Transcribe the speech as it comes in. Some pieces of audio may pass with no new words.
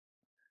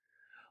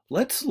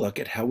Let's look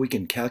at how we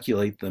can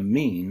calculate the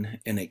mean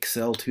in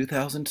Excel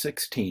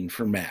 2016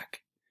 for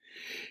Mac.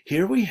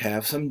 Here we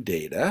have some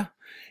data,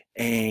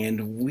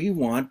 and we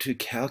want to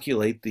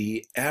calculate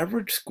the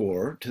average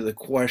score to the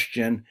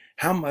question,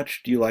 how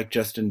much do you like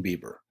Justin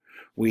Bieber?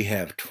 We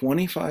have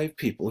 25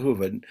 people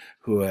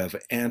who have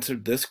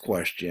answered this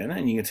question,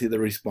 and you can see the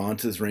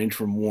responses range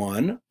from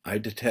 1, I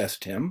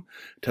detest him,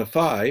 to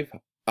 5,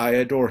 I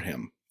adore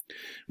him.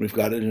 We've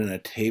got it in a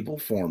table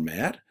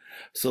format.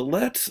 So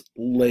let's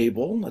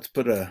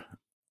put the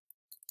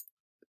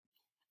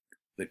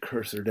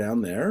cursor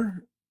down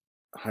there,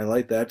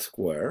 highlight that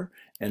square,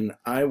 and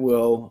I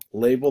will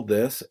label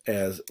this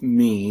as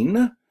mean.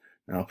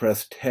 And I'll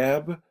press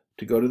tab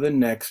to go to the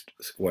next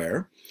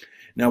square.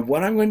 Now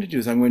what I'm going to do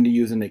is I'm going to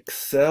use an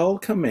Excel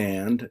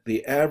command,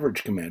 the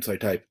average command. So I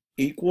type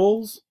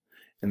equals,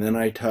 and then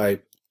I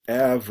type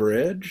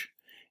average,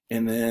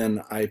 and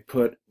then I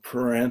put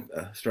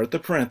start the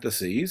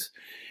parentheses,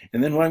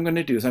 and then what I'm going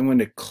to do is I'm going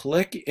to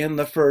click in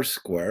the first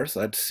square, so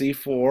that's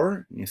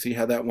C4. You see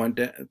how that went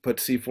down, put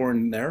C4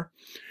 in there.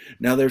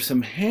 Now there's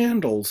some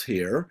handles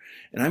here,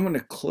 and I'm going to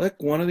click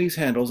one of these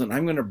handles, and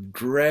I'm going to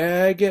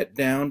drag it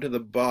down to the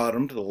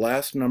bottom, to the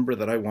last number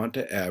that I want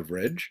to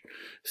average,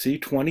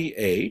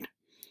 C28.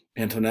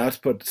 And so now it's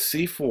put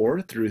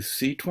C4 through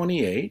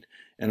C28,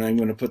 and I'm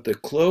going to put the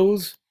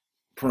close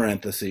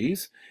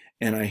parentheses,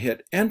 and I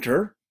hit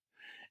enter,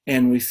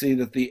 and we see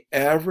that the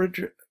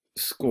average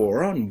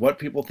score on what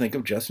people think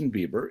of Justin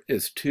Bieber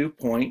is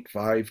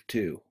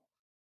 2.52.